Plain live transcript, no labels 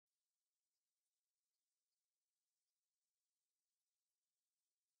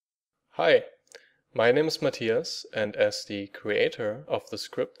Hi, my name is Matthias, and as the creator of the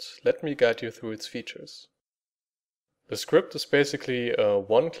script, let me guide you through its features. The script is basically a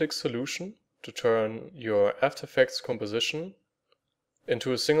one-click solution to turn your After Effects composition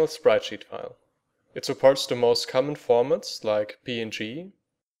into a single Spritesheet file. It supports the most common formats like PNG,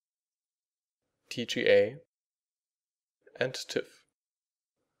 TGA, and TIFF.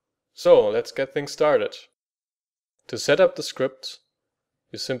 So let's get things started. To set up the script,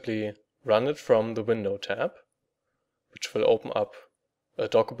 you simply run it from the Window tab, which will open up a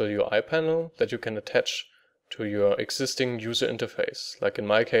dockable UI panel that you can attach to your existing user interface. Like in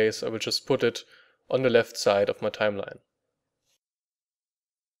my case, I will just put it on the left side of my timeline.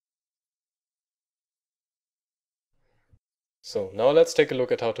 So now let's take a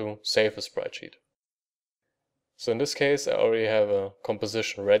look at how to save a Spritesheet. So in this case, I already have a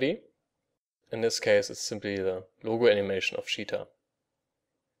composition ready. In this case, it's simply the logo animation of Sheetah.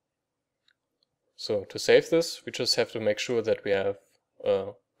 So to save this, we just have to make sure that we have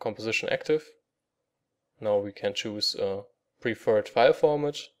a composition active. Now we can choose a preferred file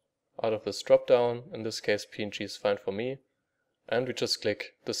format out of this dropdown. In this case, PNG is fine for me. And we just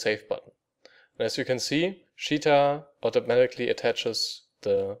click the Save button. And as you can see, Sheetah automatically attaches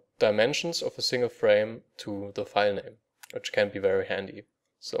the dimensions of a single frame to the file name, which can be very handy.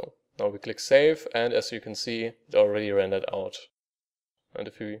 So now we click Save, and as you can see, it already rendered out. And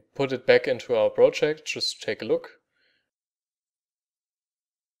if we put it back into our project, just take a look.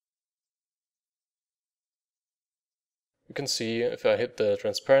 You can see, if I hit the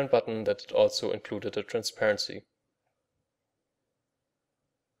transparent button, that it also included a transparency.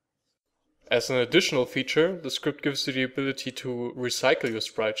 As an additional feature, the script gives you the ability to recycle your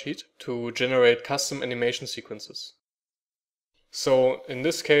Spritesheet to generate custom animation sequences. So in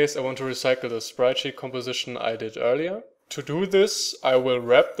this case, I want to recycle the Spritesheet composition I did earlier. To do this, I will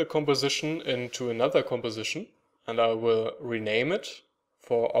wrap the composition into another composition, and I will rename it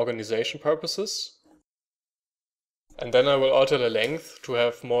for organization purposes. And then I will alter the length to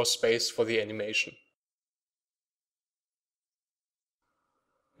have more space for the animation.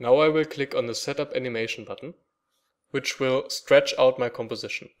 Now I will click on the Setup Animation button, which will stretch out my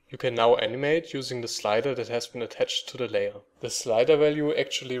composition. You can now animate using the slider that has been attached to the layer. The slider value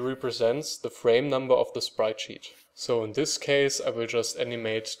actually represents the frame number of the Spritesheet. So in this case, I will just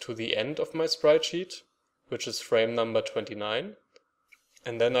animate to the end of my Spritesheet, which is frame number 29.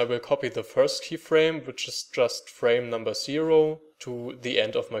 And then I will copy the first keyframe, which is just frame number 0, to the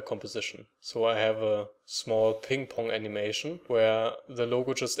end of my composition. So I have a small ping pong animation where the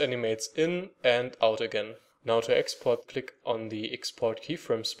logo just animates in and out again. Now to export, click on the Export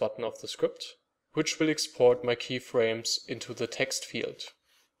Keyframes button of the script, which will export my keyframes into the text field.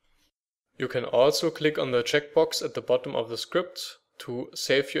 You can also click on the checkbox at the bottom of the script to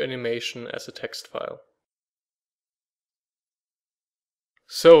save your animation as a text file.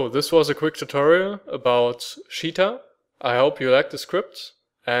 So this was a quick tutorial about Sheetah. I hope you liked the script,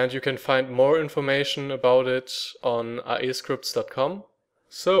 and you can find more information about it on aescripts.com.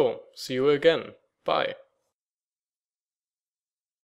 So, see you again. Bye.